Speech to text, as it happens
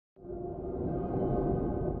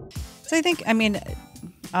So I think, I mean,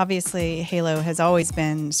 obviously Halo has always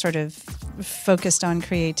been sort of focused on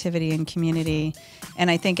creativity and community.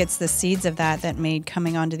 And I think it's the seeds of that that made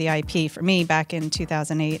coming onto the IP for me back in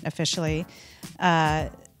 2008 officially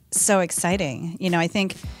so exciting. You know, I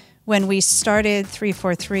think when we started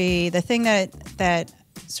 343, the thing that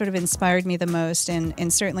sort of inspired me the most,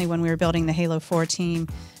 and certainly when we were building the Halo 4 team,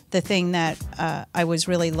 the thing that I was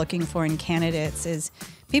really looking for in candidates is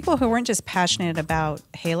people who weren't just passionate about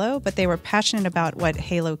Halo, but they were passionate about what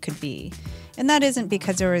Halo could be. And that isn't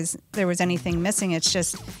because there was anything missing. It's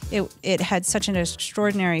just it had such an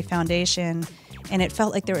extraordinary foundation, and it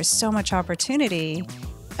felt like there was so much opportunity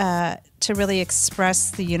to really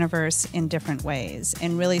express the universe in different ways,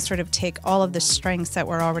 and really sort of take all of the strengths that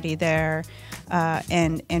were already there,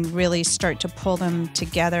 and really start to pull them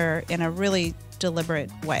together in a really deliberate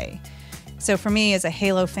way. So for me as a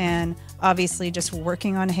Halo fan, obviously just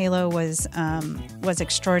working on Halo was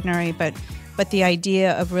extraordinary, but the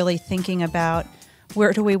idea of really thinking about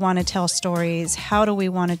where do we want to tell stories, how do we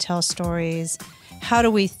want to tell stories, how do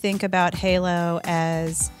we think about Halo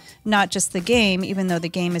as not just the game, even though the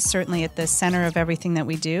game is certainly at the center of everything that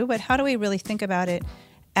we do, but how do we really think about it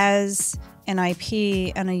as an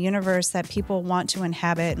IP and a universe that people want to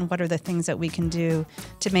inhabit, and what are the things that we can do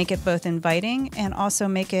to make it both inviting and also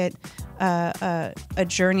make it a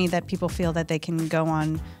journey that people feel that they can go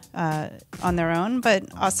on their own, but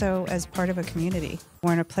also as part of a community.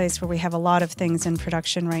 We're in a place where we have a lot of things in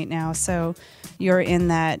production right now, so you're in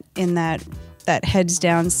that heads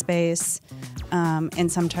down space,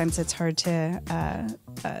 and sometimes it's hard to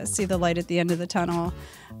see the light at the end of the tunnel.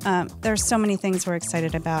 There's so many things we're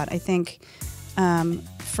excited about. I think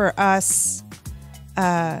for us,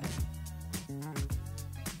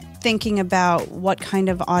 thinking about what kind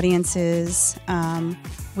of audiences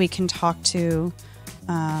we can talk to,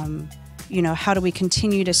 how do we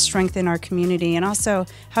continue to strengthen our community, and also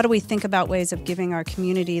how do we think about ways of giving our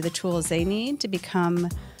community the tools they need to become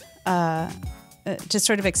to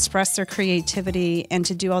sort of express their creativity and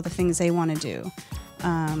to do all the things they want to do.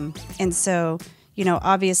 And so,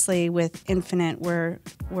 obviously with Infinite,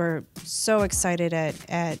 we're so excited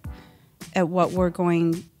at what we're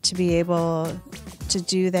going to be able to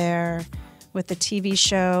do there. With the TV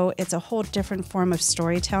show, it's a whole different form of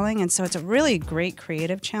storytelling, and so it's a really great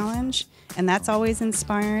creative challenge, and that's always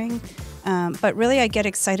inspiring. But really, I get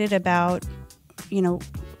excited about,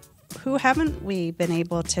 who haven't we been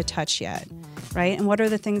able to touch yet, right? And what are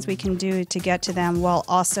the things we can do to get to them while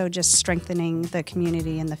also just strengthening the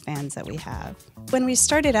community and the fans that we have. When we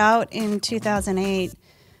started out in 2008,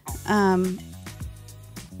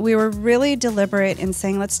 we were really deliberate in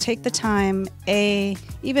saying, let's take the time,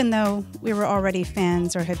 even though we were already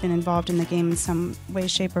fans or had been involved in the game in some way,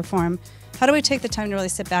 shape, or form, how do we take the time to really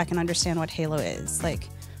sit back and understand what Halo is? Like,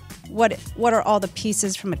 what are all the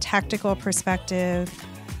pieces from a tactical perspective?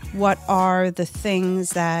 What are the things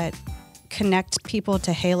that connect people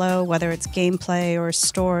to Halo, whether it's gameplay or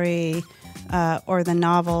story or the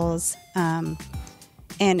novels?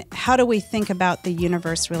 And how do we think about the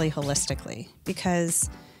universe really holistically? Because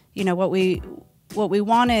what we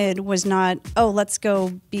wanted was not, let's go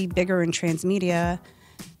be bigger in transmedia.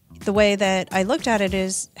 The way that I looked at it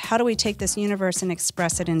is, how do we take this universe and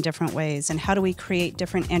express it in different ways? And how do we create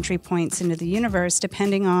different entry points into the universe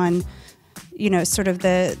depending on, sort of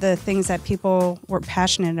the things that people were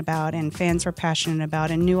passionate about and fans were passionate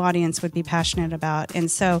about and new audience would be passionate about.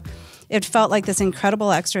 And so it felt like this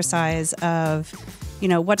incredible exercise of,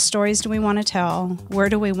 what stories do we want to tell? Where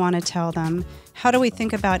do we want to tell them? How do we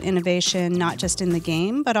think about innovation, not just in the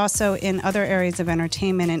game, but also in other areas of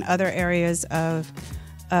entertainment and other areas of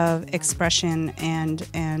expression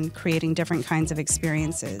and creating different kinds of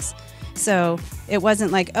experiences? So it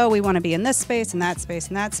wasn't like, we want to be in this space and that space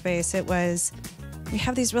and that space. It was, we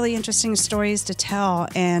have these really interesting stories to tell,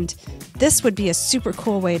 and this would be a super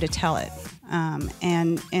cool way to tell it.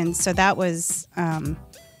 And so that was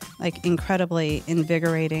incredibly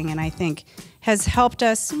invigorating, and I think has helped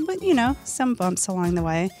us, some bumps along the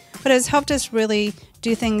way, but has helped us really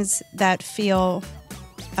do things that feel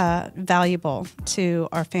valuable to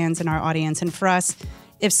our fans and our audience. And for us,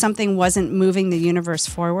 if something wasn't moving the universe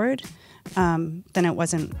forward, then it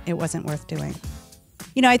wasn't worth doing.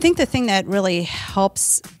 I think the thing that really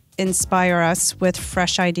helps inspire us with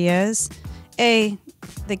fresh ideas,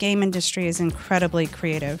 the game industry is incredibly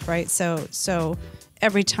creative, right? So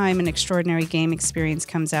every time an extraordinary game experience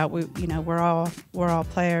comes out, we're all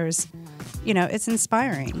players. It's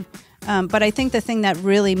inspiring. But I think the thing that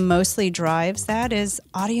really mostly drives that is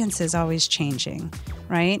audience is always changing,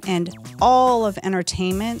 right? And all of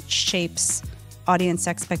entertainment shapes audience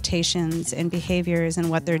expectations and behaviors and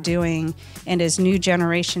what they're doing. And as new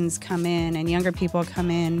generations come in and younger people come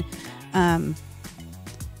in,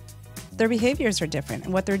 their behaviors are different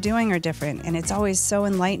and what they're doing are different. And it's always so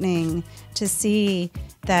enlightening to see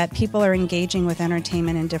that people are engaging with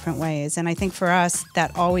entertainment in different ways. And I think for us,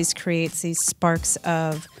 that always creates these sparks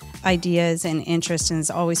of ideas and interest, and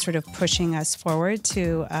is always sort of pushing us forward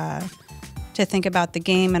to think about the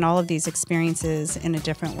game and all of these experiences in a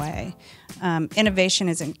different way. Innovation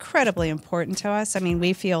is incredibly important to us. I mean,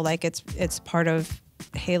 we feel like it's part of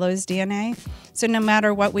Halo's DNA. So no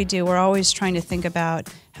matter what we do, we're always trying to think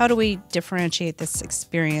about how do we differentiate this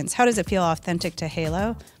experience? How does it feel authentic to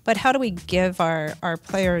Halo? But how do we give our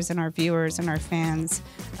players and our viewers and our fans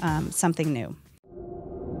something new?